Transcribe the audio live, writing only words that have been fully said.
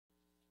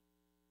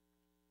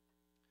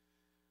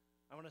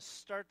want to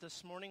start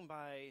this morning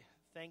by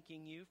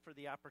thanking you for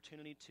the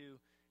opportunity to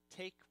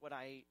take what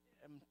I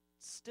am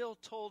still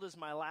told is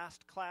my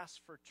last class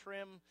for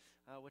trim,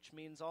 which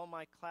means all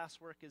my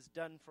classwork is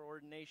done for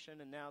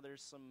ordination, and now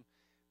there's some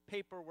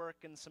paperwork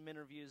and some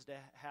interviews to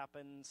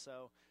happen.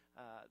 So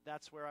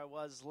that's where I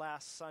was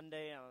last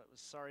Sunday. I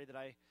was sorry that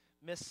I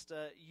missed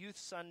Youth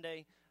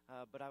Sunday,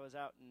 but I was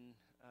out in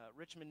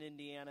Richmond,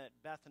 Indiana at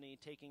Bethany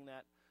taking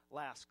that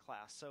last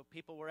class. So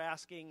people were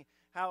asking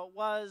how it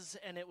was,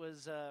 and it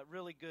was a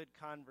really good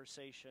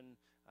conversation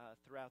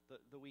throughout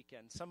the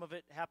weekend. Some of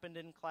it happened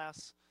in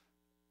class.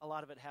 A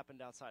lot of it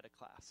happened outside of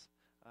class.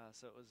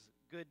 So it was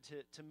good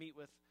to meet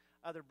with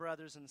other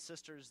brothers and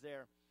sisters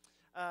there.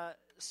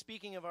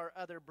 Speaking of our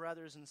other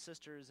brothers and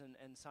sisters,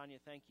 and Sonia,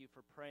 thank you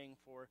for praying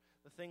for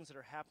the things that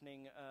are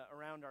happening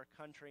around our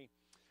country.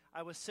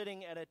 I was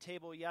sitting at a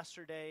table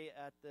yesterday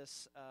at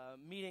this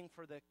meeting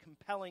for the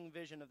compelling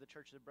vision of the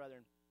Church of the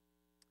Brethren.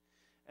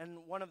 And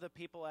one of the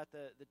people at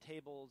the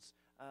tables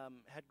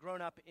had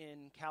grown up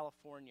in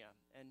California,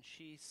 and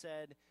she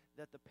said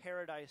that the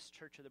Paradise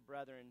Church of the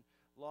Brethren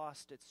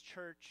lost its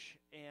church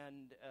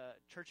and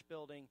church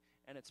building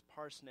and its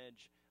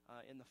parsonage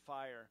in the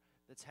fire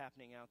that's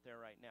happening out there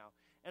right now.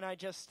 And I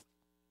just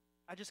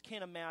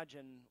can't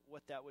imagine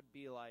what that would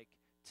be like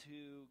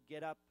to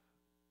get up,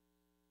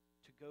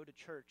 to go to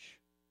church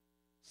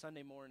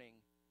Sunday morning,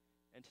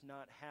 and to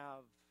not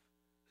have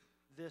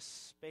this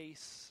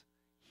space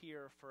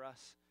here for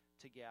us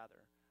to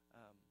gather.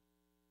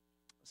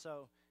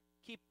 So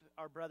keep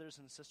our brothers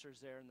and sisters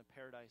there in the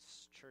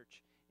Paradise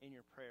Church in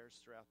your prayers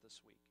throughout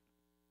this week.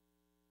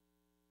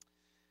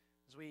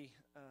 As we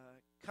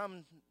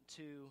come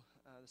to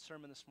the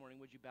sermon this morning,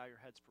 would you bow your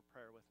heads for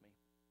prayer with me?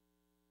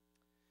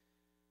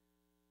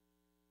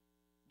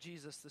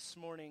 Jesus, this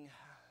morning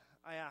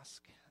I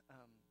ask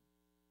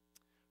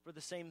for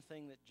the same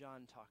thing that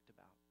John talked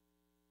about,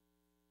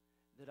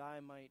 that I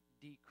might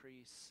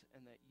decrease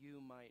and that you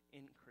might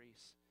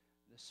increase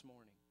this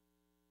morning.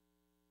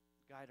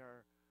 Guide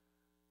our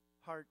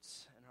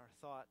hearts and our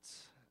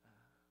thoughts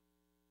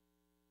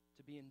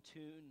to be in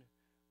tune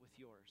with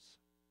yours.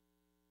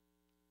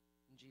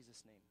 In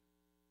Jesus' name,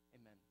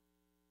 amen.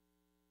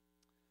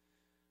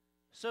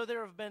 So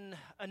there have been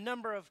a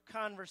number of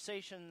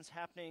conversations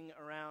happening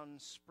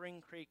around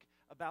Spring Creek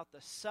about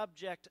the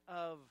subject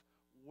of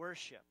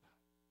worship.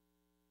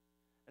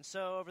 And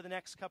so over the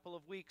next couple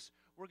of weeks,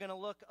 we're going to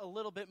look a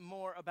little bit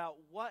more about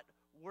what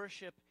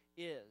worship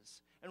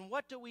is. And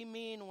what do we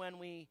mean when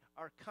we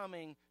are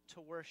coming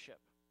to worship?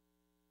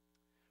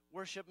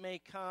 Worship may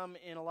come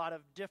in a lot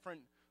of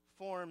different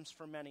forms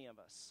for many of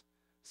us.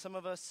 Some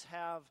of us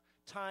have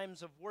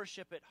times of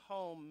worship at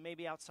home,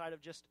 maybe outside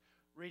of just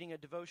reading a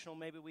devotional.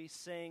 Maybe we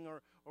sing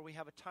or we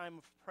have a time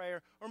of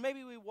prayer. Or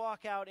maybe we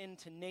walk out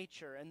into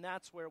nature, and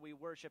that's where we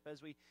worship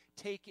as we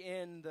take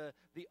in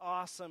the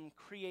awesome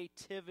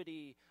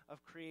creativity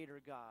of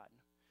Creator God.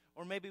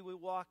 Or maybe we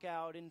walk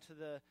out into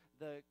the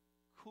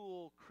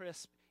cool,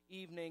 crisp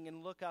evening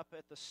and look up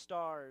at the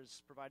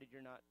stars, provided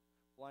you're not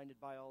blinded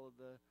by all of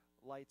the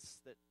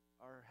lights that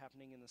are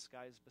happening in the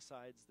skies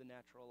besides the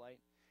natural light.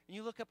 And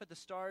you look up at the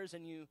stars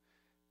and you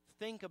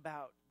think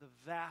about the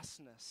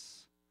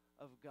vastness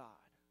of God.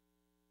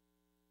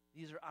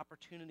 These are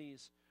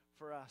opportunities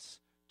for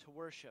us to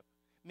worship.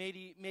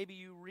 Maybe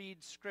you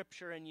read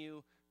Scripture and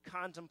you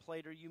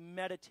contemplate or you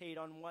meditate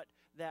on what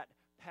that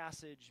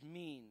passage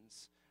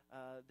means.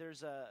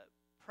 There's a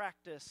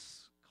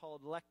practice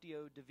called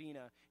Lectio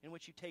Divina, in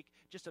which you take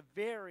just a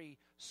very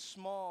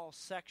small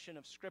section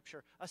of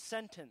Scripture, a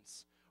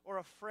sentence or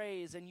a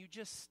phrase, and you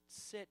just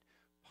sit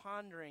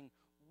pondering,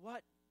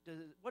 what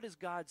is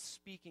God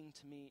speaking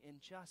to me in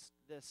just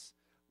this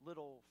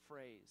little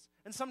phrase?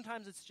 And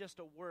sometimes it's just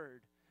a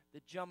word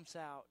that jumps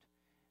out,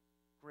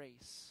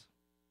 grace,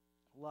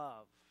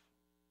 love,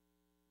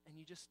 and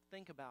you just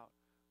think about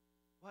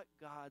what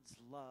God's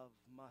love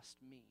must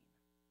mean.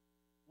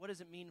 What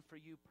does it mean for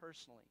you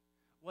personally?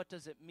 What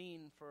does it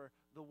mean for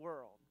the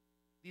world?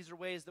 These are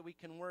ways that we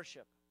can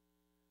worship.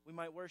 We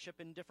might worship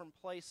in different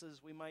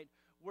places. We might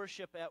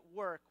worship at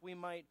work. We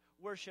might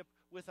worship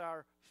with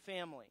our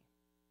family.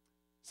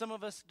 Some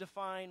of us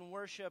define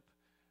worship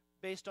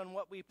based on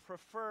what we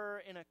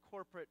prefer in a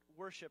corporate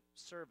worship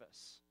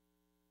service.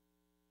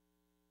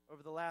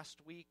 Over the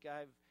last week,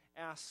 I've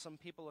asked some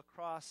people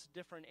across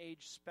different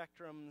age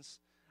spectrums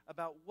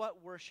about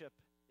what worship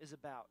is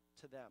about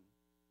to them.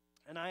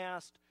 And I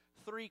asked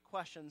 3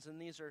 questions,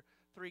 and these are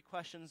 3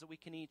 questions that we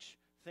can each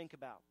think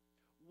about.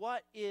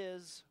 What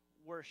is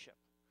worship?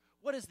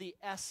 What is the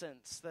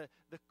essence, the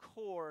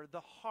core,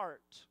 the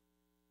heart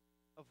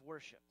of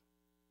worship?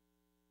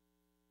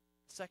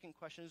 The second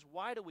question is,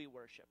 why do we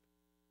worship?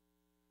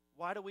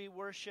 Why do we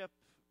worship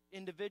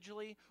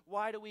individually?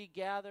 Why do we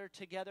gather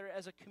together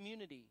as a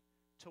community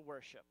to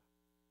worship?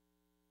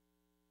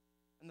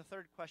 And the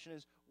third question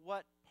is,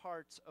 what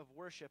parts of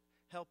worship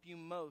help you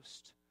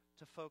most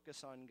to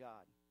focus on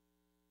God?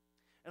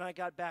 And I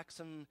got back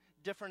some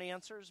different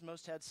answers.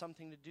 Most had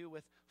something to do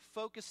with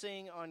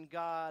focusing on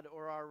God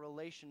or our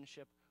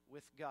relationship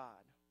with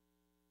God.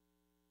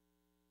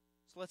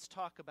 So let's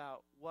talk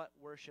about what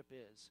worship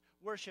is.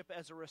 Worship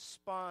as a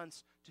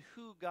response to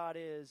who God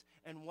is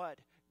and what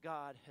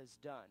God has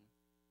done.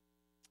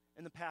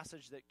 In the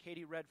passage that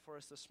Katie read for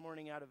us this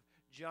morning out of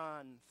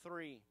John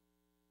 3,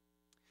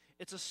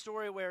 it's a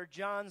story where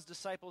John's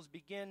disciples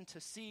begin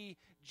to see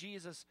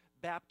Jesus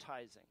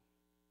baptizing.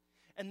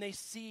 And they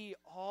see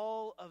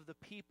all of the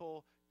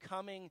people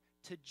coming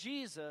to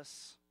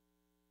Jesus,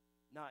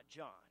 not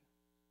John.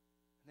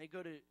 And they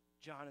go to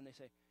John and they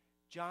say,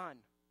 John,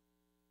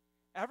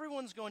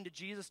 everyone's going to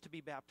Jesus to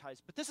be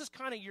baptized, but this is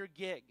kind of your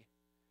gig.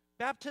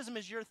 Baptism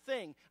is your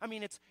thing. I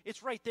mean,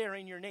 it's right there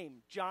in your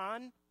name,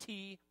 John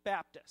T.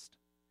 Baptist.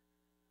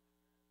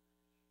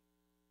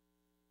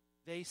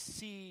 They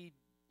see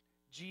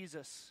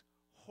Jesus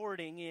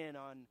hoarding in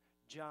on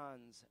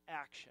John's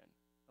action.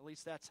 At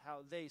least that's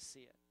how they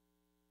see it.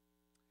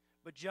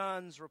 But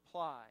John's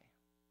reply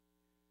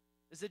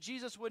is that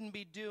Jesus wouldn't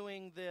be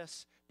doing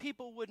this.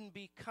 People wouldn't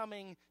be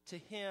coming to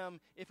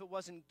him if it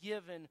wasn't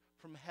given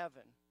from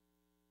heaven.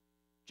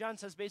 John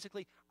says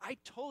basically, I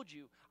told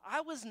you,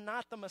 I was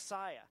not the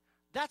Messiah.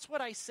 That's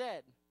what I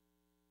said.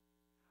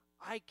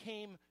 I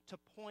came to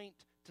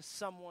point to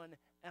someone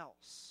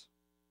else.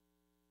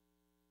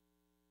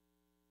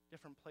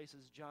 Different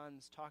places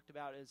John's talked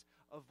about as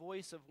a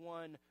voice of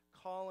one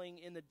calling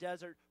in the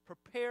desert,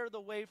 prepare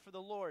the way for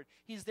the Lord.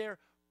 He's there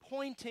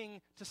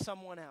pointing to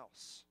someone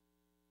else.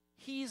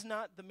 He's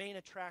not the main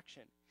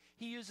attraction.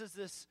 He uses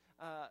this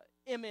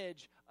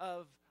image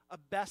of a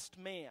best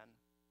man.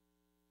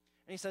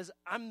 And he says,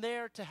 I'm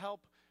there to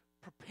help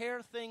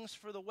prepare things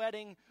for the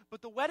wedding,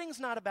 but the wedding's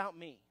not about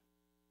me.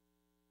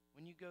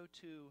 When you go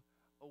to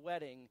a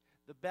wedding,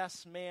 the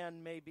best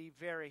man may be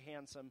very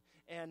handsome,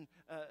 and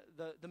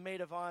the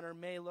maid of honor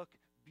may look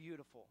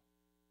beautiful.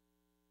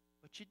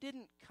 But you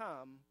didn't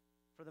come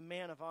for the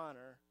man of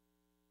honor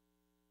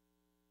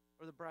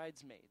or the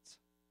bridesmaids.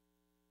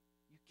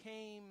 You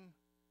came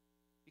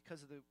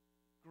because of the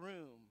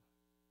groom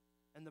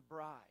and the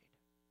bride.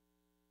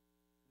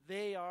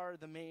 They are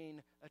the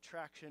main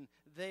attraction.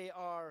 They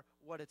are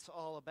what it's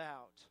all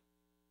about.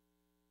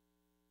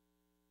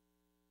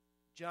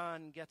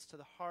 John gets to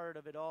the heart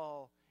of it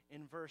all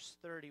in verse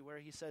 30, where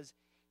he says,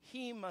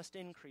 he must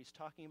increase,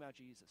 talking about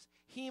Jesus.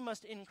 He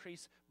must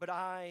increase, but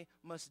I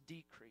must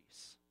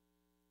decrease.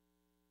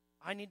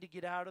 I need to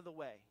get out of the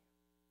way.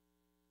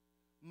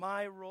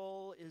 My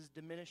role is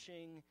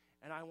diminishing,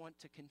 and I want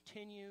to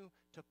continue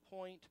to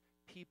point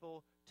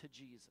people to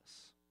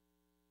Jesus.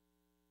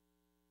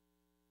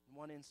 In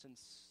one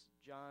instance,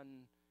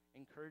 John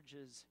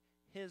encourages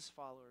his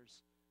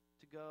followers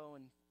to go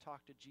and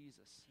talk to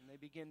Jesus, and they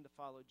begin to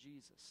follow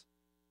Jesus.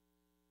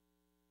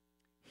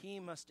 He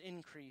must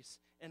increase,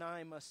 and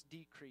I must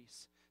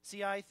decrease.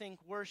 See, I think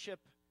worship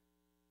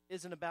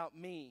isn't about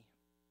me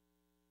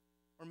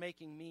or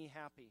making me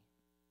happy.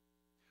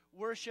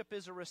 Worship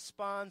is a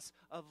response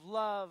of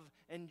love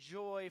and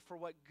joy for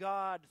what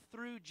God,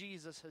 through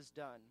Jesus, has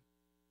done.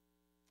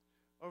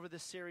 Over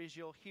this series,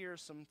 you'll hear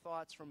some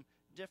thoughts from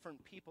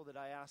different people that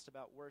I asked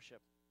about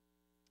worship.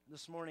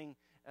 This morning,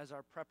 as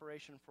our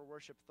preparation for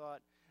worship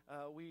thought,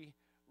 we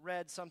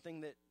read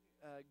something that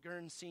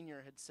Gurn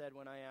Sr. had said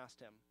when I asked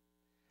him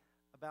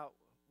about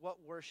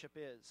what worship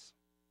is.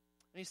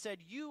 And he said,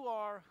 you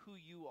are who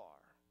you are.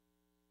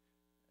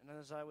 And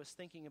as I was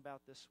thinking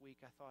about this week,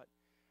 I thought,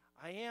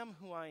 I am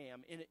who I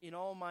am in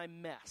all my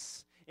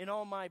mess, in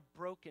all my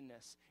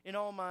brokenness, in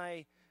all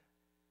my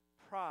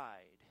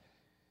pride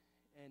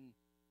and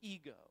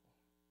ego.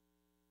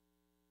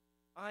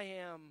 I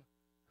am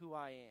who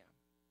I am.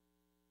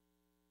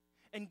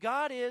 And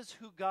God is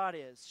who God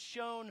is,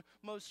 shown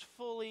most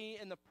fully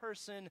in the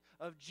person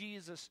of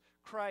Jesus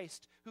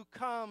Christ, who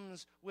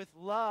comes with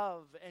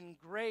love and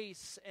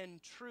grace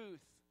and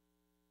truth.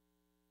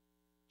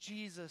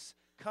 Jesus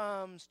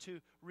comes to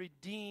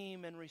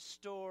redeem and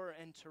restore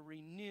and to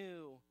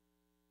renew.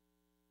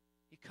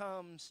 He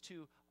comes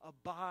to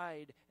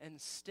abide and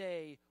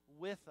stay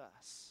with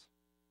us.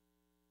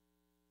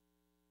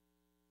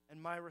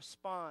 And my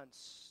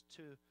response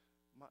to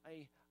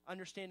my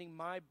understanding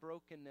my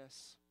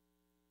brokenness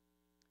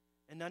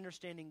and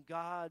understanding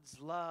God's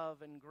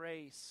love and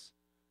grace,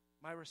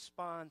 my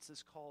response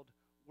is called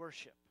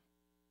worship.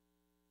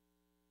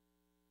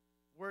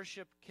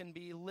 Worship can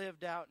be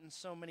lived out in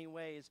so many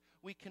ways.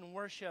 We can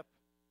worship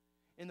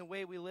in the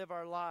way we live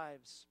our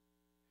lives.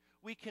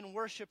 We can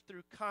worship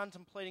through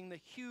contemplating the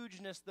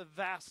hugeness, the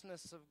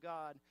vastness of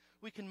God.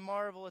 We can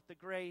marvel at the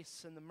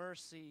grace and the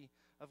mercy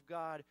of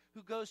God,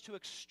 who goes to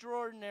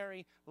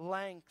extraordinary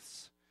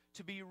lengths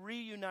to be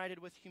reunited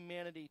with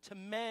humanity, to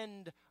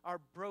mend our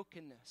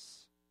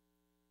brokenness,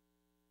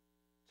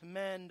 to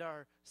mend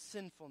our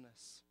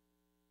sinfulness.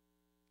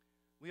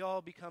 We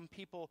all become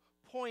people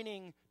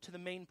pointing to the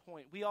main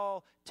point. We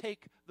all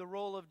take the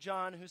role of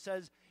John, who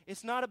says,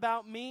 it's not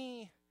about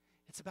me,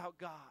 it's about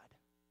God.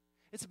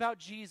 It's about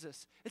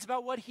Jesus. It's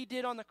about what he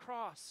did on the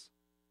cross.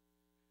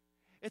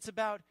 It's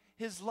about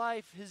his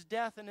life, his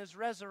death, and his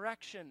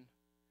resurrection.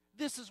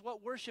 This is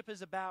what worship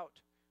is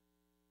about.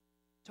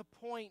 To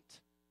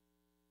point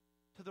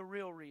to the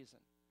real reason.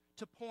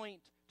 to point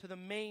to the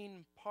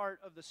main part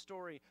of the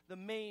story, the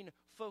main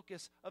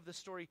focus of the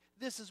story.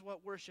 This is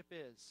what worship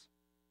is.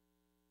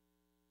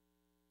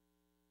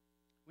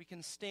 We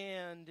can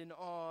stand in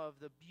awe of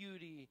the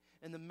beauty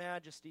and the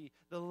majesty,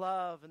 the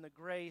love and the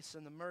grace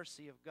and the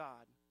mercy of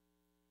God.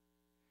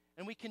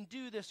 And we can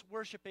do this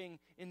worshiping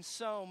in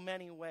so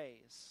many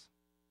ways.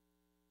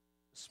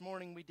 This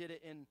morning we did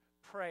it in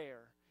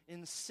prayer,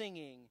 in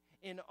singing,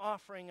 in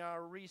offering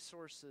our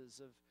resources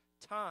of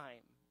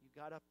time. You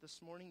got up this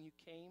morning, you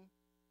came.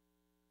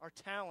 Our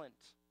talent.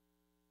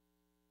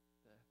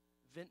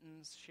 The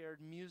Vintons shared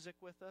music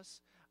with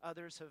us.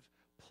 Others have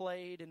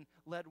played and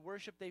led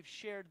worship. They've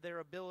shared their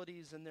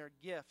abilities and their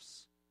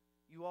gifts.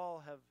 You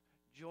all have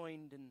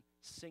joined in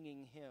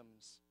singing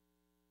hymns.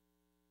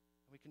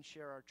 We can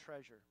share our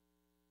treasure.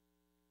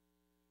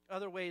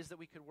 Other ways that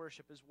we could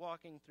worship is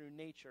walking through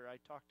nature. I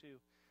talked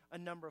to a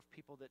number of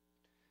people that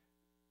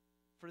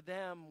for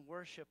them,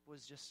 worship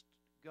was just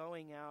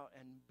going out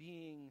and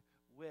being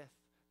with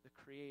the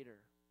Creator.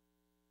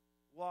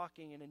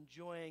 Walking and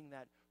enjoying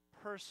that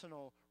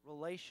personal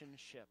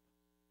relationship.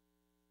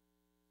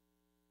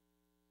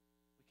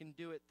 We can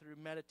do it through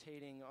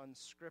meditating on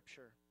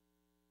Scripture.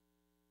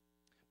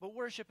 But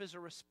worship is a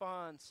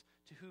response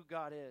to who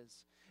God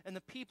is. And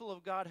the people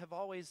of God have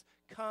always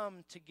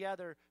come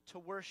together to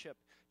worship,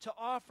 to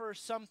offer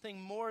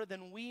something more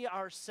than we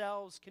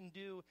ourselves can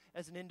do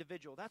as an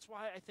individual. That's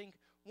why I think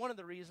one of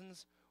the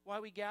reasons why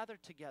we gather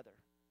together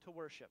to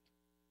worship.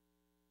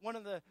 One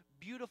of the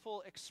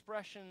beautiful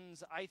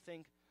expressions, I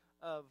think,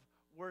 of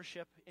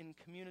worship in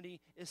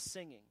community is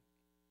singing.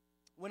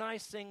 When I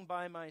sing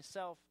by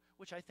myself,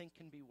 which I think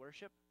can be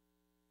worship,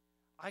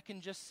 I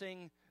can just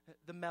sing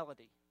the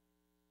melody.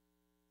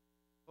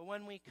 But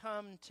when we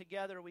come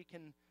together, we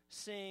can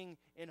sing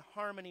in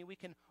harmony. We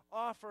can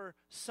offer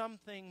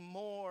something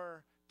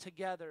more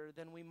together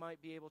than we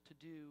might be able to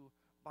do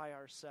by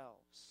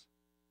ourselves.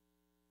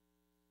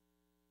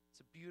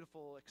 It's a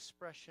beautiful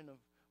expression of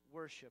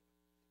worship.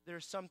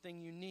 There's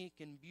something unique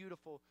and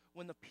beautiful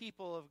when the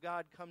people of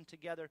God come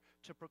together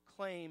to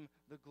proclaim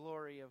the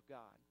glory of God.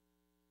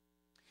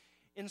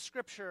 In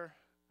Scripture,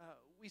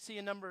 we see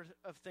a number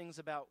of things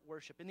about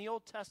worship. In the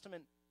Old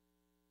Testament,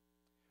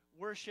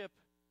 worship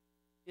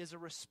is a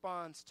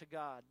response to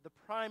God. The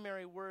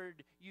primary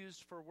word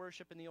used for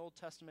worship in the Old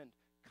Testament,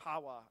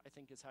 kawa, I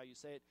think is how you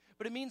say it,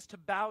 but it means to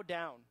bow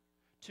down,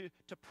 to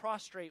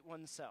prostrate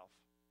oneself.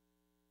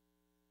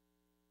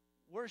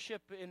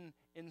 Worship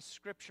in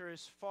Scripture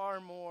is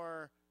far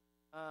more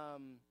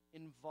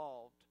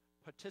involved,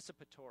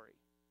 participatory,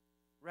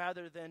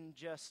 rather than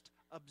just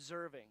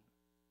observing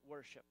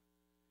worship.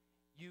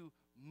 You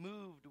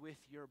moved with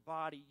your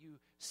body. You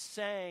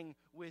sang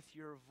with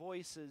your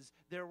voices.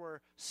 There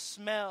were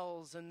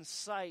smells and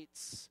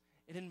sights.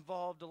 It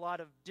involved a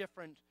lot of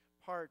different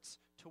parts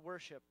to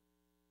worship.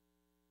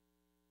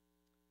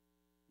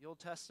 The Old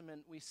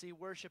Testament, we see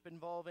worship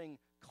involving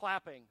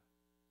clapping.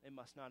 They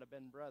must not have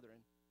been brethren.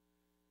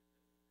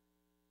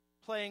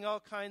 Playing all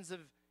kinds of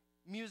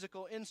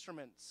musical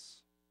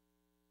instruments.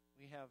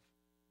 We have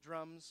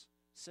drums,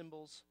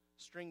 cymbals,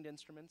 stringed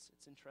instruments.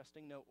 It's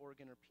interesting, no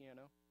organ or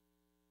piano.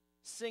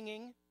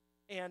 Singing,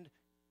 and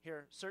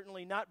here,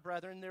 certainly not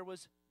brethren, there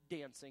was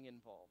dancing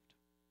involved.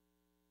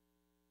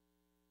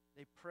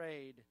 They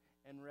prayed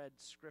and read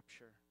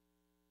Scripture.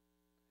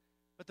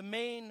 But the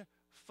main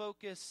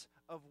focus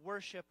of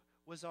worship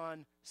was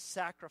on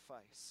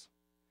sacrifice.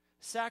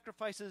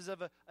 Sacrifices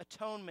of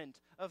atonement,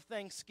 of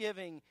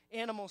thanksgiving,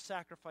 animal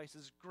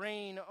sacrifices,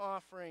 grain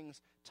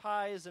offerings,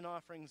 tithes and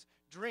offerings,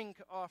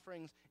 drink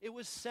offerings. It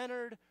was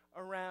centered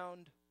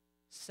around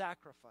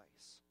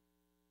sacrifice.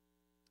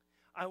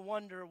 I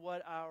wonder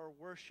what our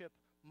worship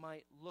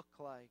might look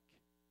like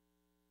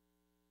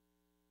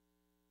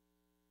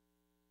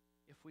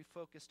if we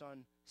focused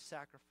on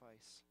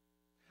sacrifice.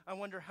 I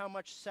wonder how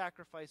much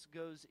sacrifice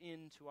goes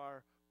into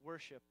our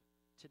worship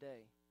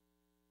today.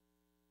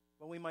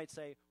 Well, we might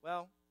say,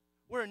 well,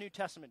 we're a New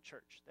Testament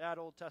church. That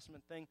Old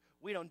Testament thing,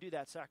 we don't do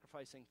that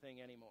sacrificing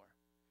thing anymore.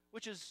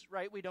 Which is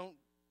right, we don't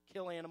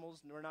kill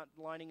animals, and we're not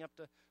lining up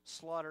to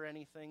slaughter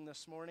anything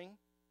this morning.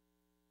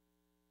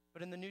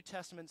 But in the New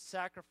Testament,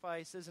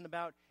 sacrifice isn't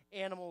about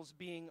animals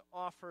being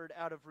offered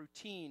out of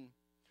routine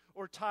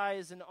or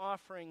tithes and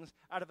offerings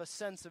out of a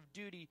sense of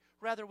duty.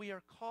 Rather, we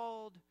are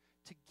called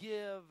to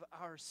give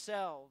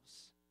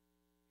ourselves,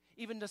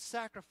 even to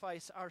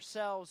sacrifice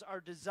ourselves,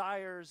 our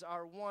desires,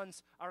 our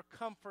wants, our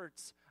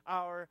comforts,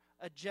 our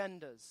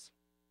agendas.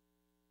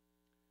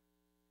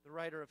 The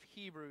writer of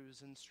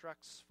Hebrews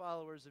instructs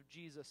followers of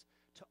Jesus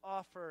to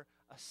offer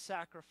a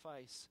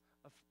sacrifice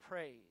of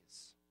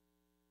praise.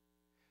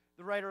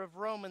 The writer of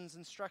Romans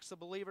instructs the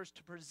believers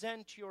to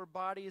present your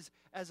bodies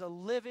as a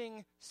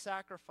living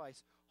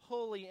sacrifice,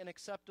 holy and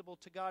acceptable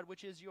to God,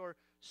 which is your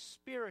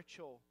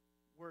spiritual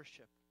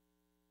worship.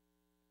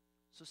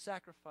 So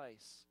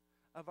sacrifice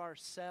of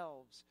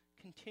ourselves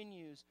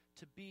continues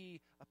to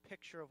be a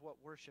picture of what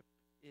worship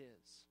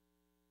is.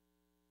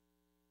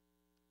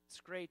 It's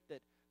great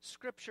that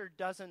Scripture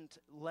doesn't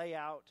lay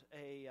out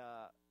a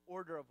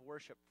order of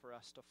worship for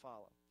us to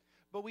follow.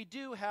 But we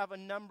do have a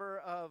number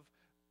of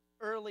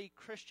early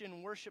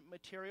Christian worship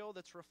material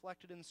that's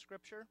reflected in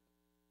Scripture.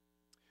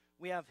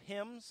 We have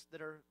hymns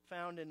that are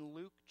found in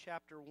Luke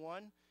chapter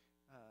 1.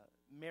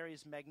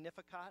 Mary's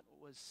Magnificat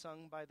was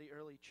sung by the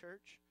early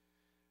church.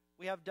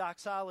 We have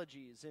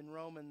doxologies in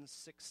Romans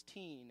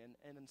 16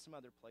 and in some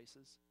other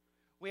places.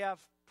 We have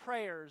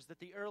prayers that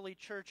the early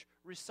church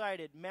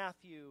recited.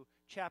 Matthew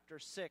chapter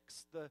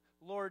 6, the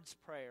Lord's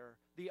Prayer,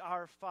 the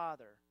Our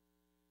Father,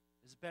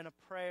 has been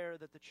a prayer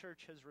that the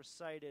church has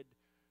recited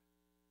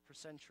for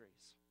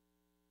centuries.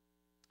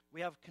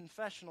 We have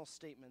confessional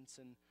statements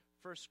in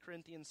 1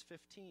 Corinthians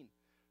 15.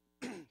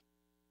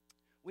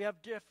 We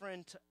have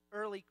different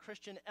early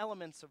Christian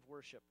elements of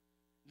worship.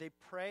 They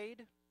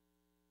prayed.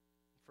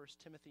 1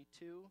 Timothy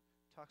 2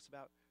 talks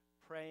about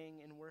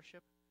praying in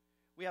worship.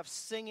 We have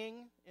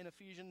singing in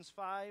Ephesians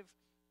 5.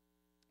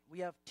 We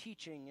have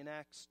teaching in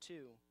Acts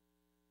 2.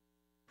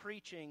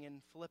 Preaching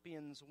in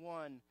Philippians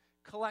 1.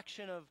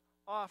 Collection of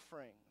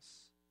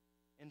offerings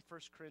in 1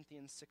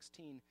 Corinthians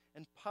 16.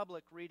 And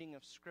public reading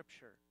of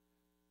Scripture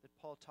that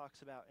Paul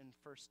talks about in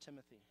 1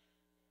 Timothy.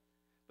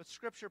 But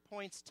Scripture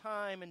points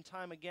time and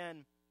time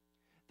again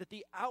that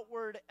the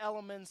outward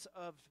elements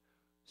of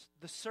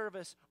the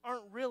service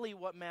aren't really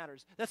what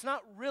matters. That's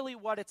not really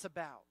what it's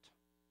about.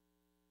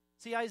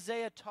 See,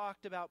 Isaiah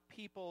talked about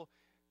people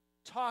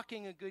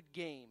talking a good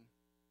game,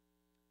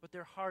 but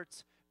their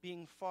hearts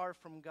being far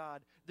from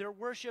God. Their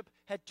worship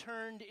had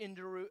turned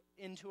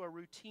into a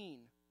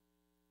routine.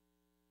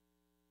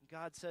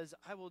 God says,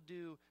 I will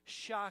do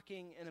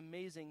shocking and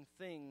amazing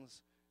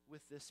things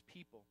with this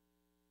people.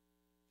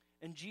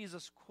 And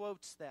Jesus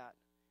quotes that,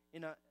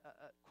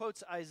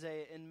 quotes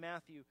Isaiah in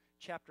Matthew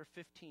chapter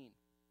 15.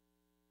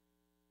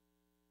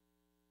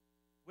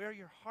 Where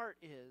your heart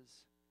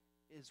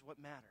is what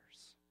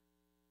matters.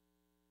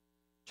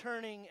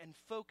 Turning and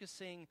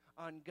focusing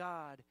on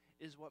God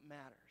is what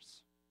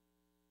matters.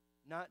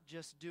 Not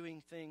just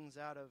doing things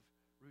out of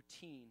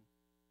routine.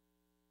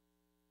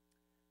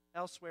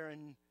 Elsewhere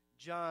in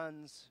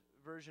John's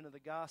version of the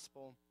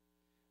gospel,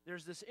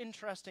 there's this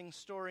interesting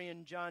story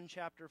in John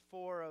chapter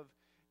 4 of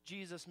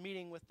Jesus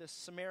meeting with this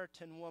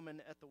Samaritan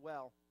woman at the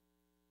well.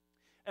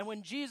 And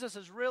when Jesus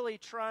is really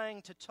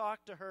trying to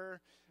talk to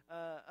her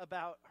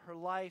about her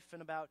life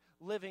and about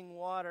living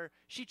water,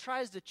 she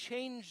tries to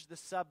change the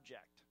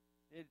subject.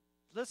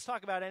 Let's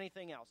talk about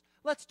anything else.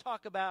 Let's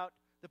talk about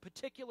the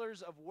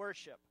particulars of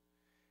worship.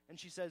 And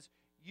she says,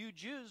 you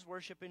Jews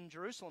worship in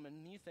Jerusalem,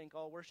 and you think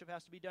all worship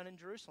has to be done in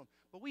Jerusalem.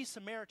 But we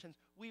Samaritans,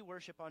 we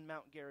worship on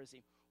Mount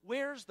Gerizim.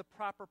 Where's the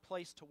proper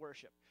place to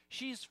worship?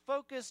 She's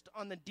focused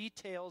on the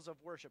details of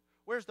worship.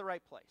 Where's the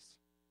right place?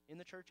 In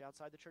the church,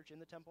 outside the church, in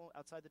the temple,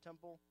 outside the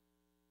temple?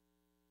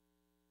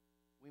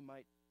 We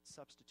might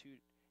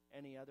substitute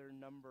any other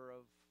number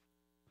of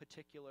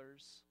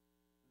particulars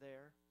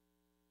there.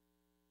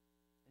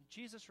 And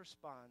Jesus'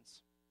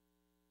 response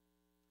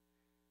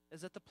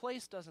is that the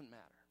place doesn't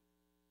matter.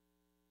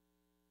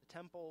 The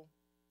temple,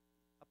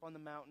 up on the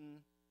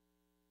mountain,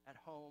 at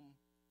home.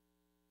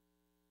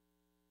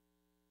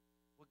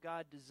 What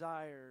God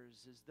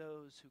desires is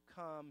those who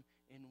come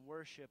in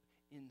worship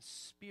in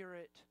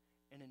spirit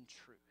and in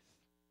truth.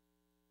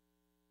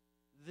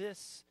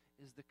 This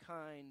is the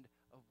kind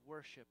of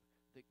worship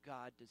that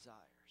God desires.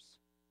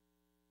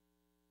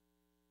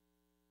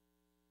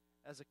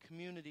 As a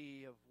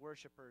community of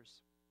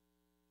worshipers,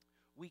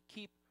 we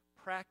keep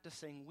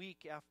practicing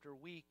week after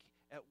week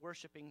at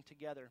worshiping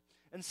together.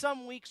 And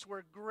some weeks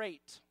were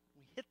great.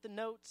 We hit the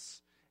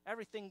notes.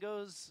 Everything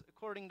goes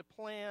according to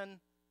plan.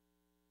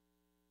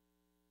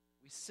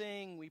 We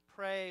sing, we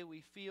pray,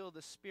 we feel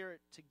the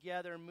Spirit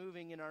together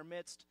moving in our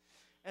midst.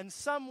 And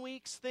some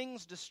weeks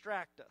things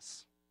distract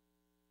us.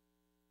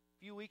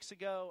 A few weeks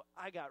ago,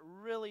 I got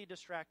really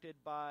distracted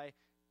by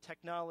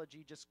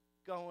technology just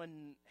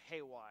going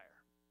haywire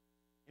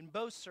in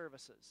both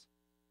services.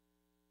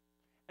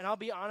 And I'll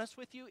be honest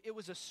with you, it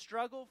was a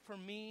struggle for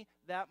me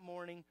that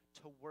morning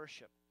to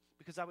worship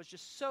because I was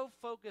just so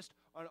focused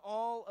on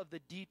all of the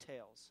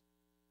details.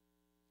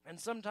 And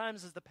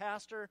sometimes as the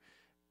pastor,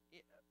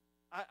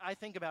 I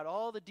think about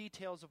all the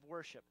details of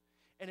worship.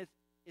 And it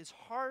is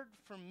hard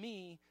for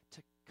me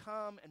to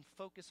come and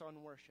focus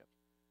on worship.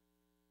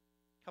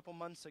 A couple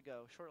months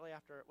ago, shortly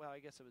after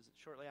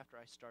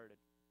I started,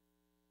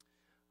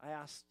 I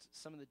asked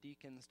some of the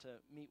deacons to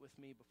meet with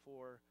me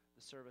before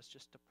the service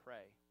just to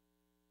pray.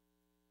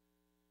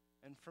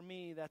 And for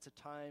me, that's a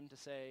time to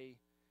say,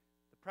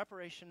 the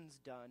preparation's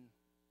done,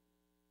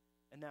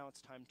 and now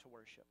it's time to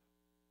worship.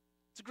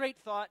 It's a great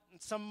thought,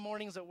 and some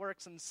mornings it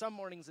works, and some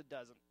mornings it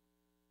doesn't.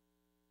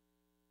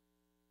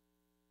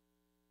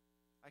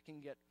 I can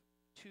get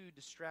too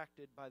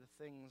distracted by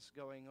the things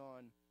going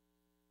on.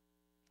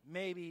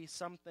 Maybe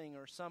something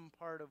or some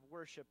part of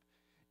worship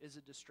is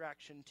a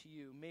distraction to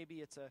you. Maybe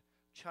it's a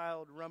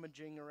child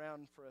rummaging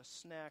around for a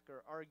snack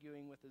or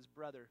arguing with his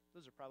brother.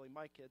 Those are probably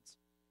my kids.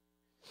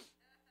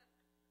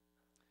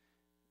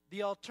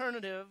 The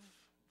alternative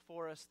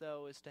for us,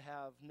 though, is to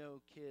have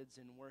no kids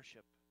in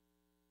worship,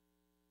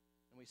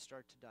 and we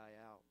start to die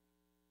out.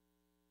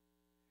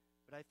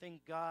 But I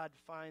think God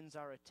finds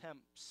our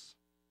attempts,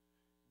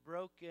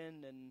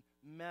 broken and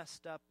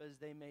messed up as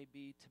they may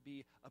be, to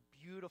be a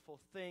beautiful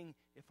thing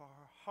if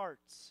our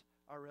hearts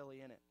are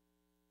really in it.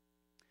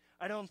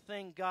 I don't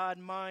think God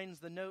minds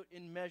the note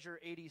in measure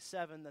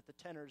 87 that the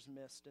tenors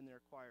missed in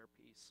their choir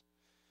piece.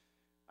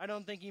 I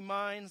don't think he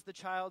minds the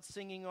child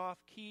singing off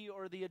key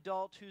or the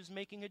adult who's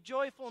making a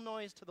joyful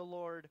noise to the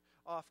Lord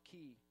off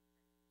key.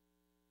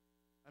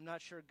 I'm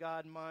not sure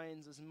God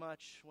minds as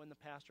much when the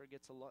pastor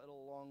gets a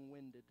little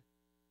long-winded.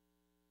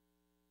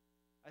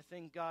 I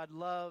think God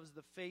loves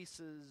the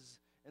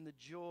faces and the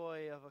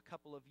joy of a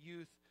couple of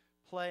youth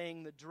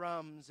playing the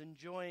drums,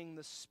 enjoying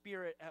the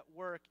Spirit at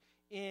work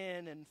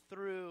in and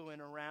through and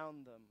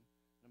around them.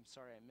 I'm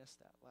sorry I missed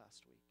that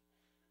last week.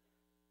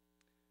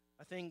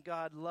 I think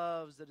God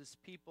loves that his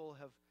people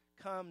have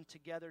come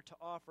together to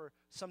offer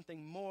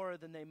something more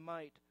than they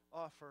might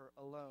offer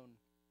alone.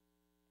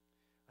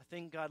 I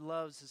think God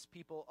loves his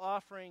people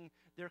offering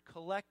their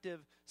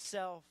collective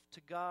self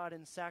to God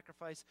in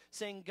sacrifice,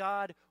 saying,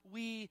 God,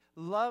 we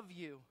love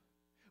you.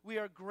 We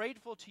are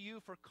grateful to you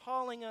for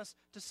calling us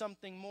to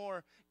something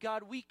more.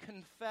 God, we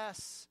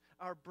confess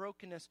our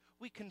brokenness.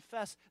 We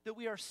confess that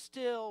we are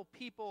still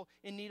people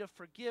in need of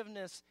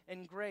forgiveness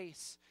and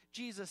grace.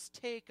 Jesus,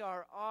 take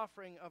our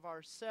offering of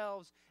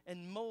ourselves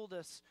and mold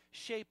us,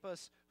 shape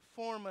us,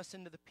 form us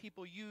into the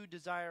people you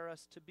desire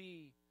us to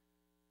be,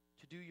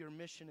 to do your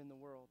mission in the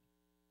world.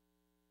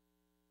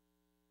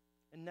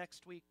 And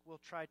next week, we'll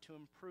try to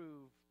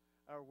improve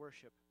our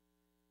worship.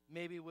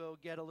 Maybe we'll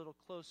get a little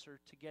closer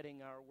to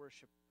getting our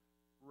worship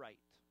right,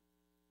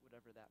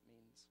 whatever that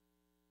means.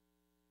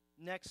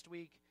 Next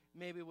week,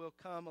 maybe we'll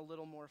come a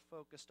little more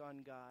focused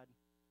on God.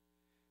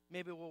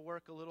 Maybe we'll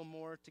work a little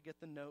more to get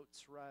the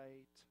notes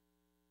right.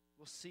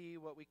 We'll see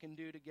what we can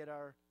do to get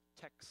our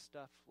tech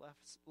stuff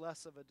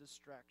less of a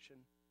distraction.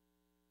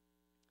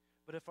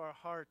 But if our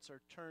hearts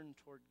are turned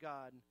toward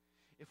God,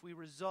 if we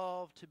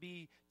resolve to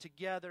be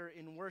together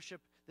in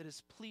worship that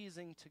is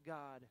pleasing to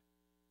God,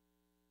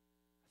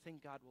 I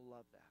think God will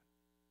love that.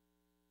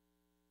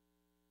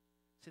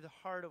 See, the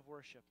heart of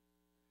worship,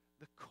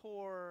 the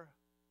core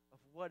of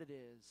what it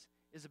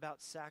is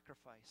about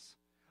sacrifice,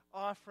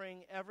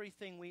 offering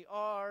everything we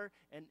are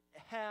and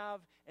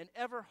have and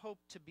ever hope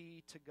to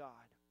be to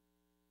God.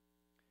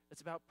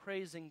 It's about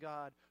praising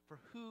God for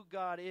who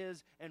God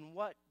is and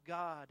what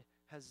God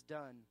has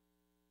done.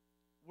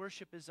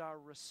 Worship is our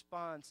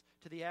response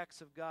to the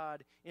acts of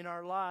God in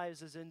our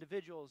lives as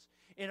individuals,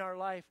 in our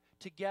life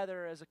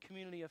together as a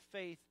community of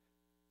faith,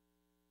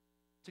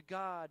 to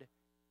God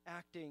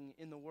acting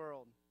in the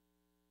world.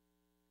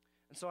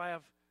 And so I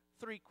have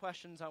 3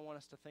 questions I want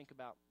us to think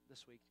about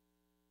this week.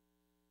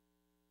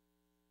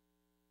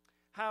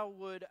 How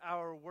would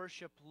our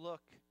worship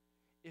look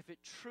if it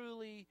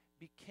truly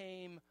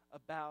became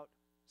about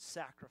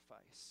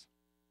sacrifice?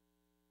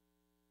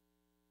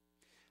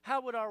 How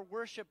would our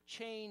worship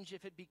change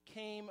if it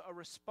became a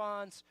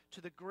response to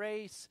the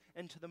grace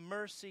and to the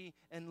mercy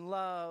and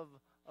love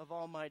of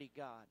Almighty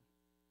God?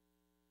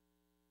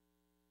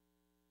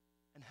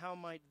 And how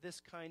might this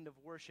kind of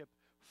worship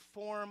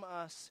form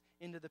us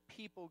into the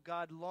people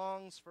God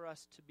longs for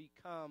us to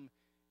become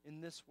in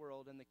this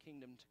world and the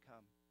kingdom to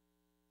come?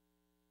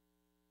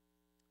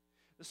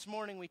 This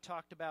morning we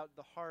talked about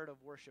the heart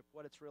of worship,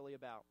 what it's really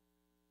about.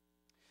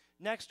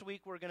 Next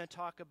week we're going to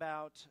talk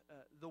about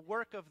the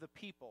work of the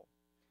people.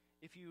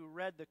 If you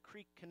read the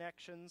Creek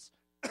Connections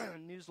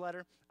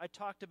newsletter, I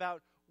talked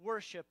about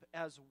worship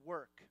as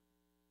work.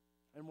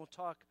 And we'll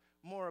talk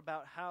more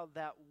about how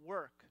that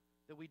work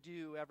that we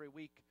do every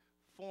week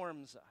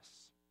forms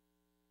us.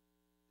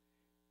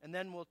 And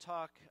then we'll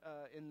talk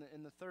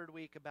in the third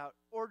week about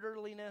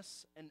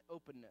orderliness and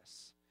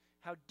openness,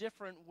 how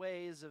different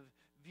ways of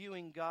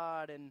viewing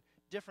God and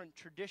different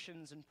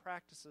traditions and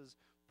practices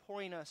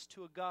point us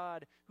to a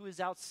God who is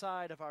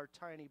outside of our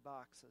tiny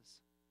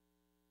boxes.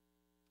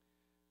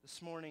 This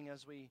morning,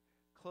 as we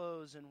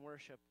close in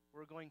worship,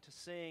 we're going to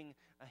sing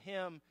a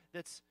hymn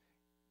that's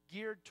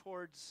geared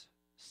towards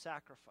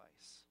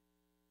sacrifice.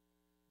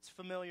 It's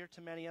familiar to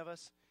many of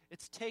us.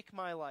 It's Take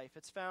My Life.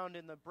 It's found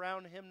in the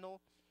Brown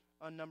Hymnal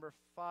on number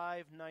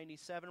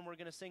 597. We're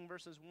going to sing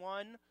verses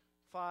 1,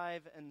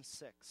 5, and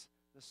 6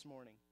 this morning.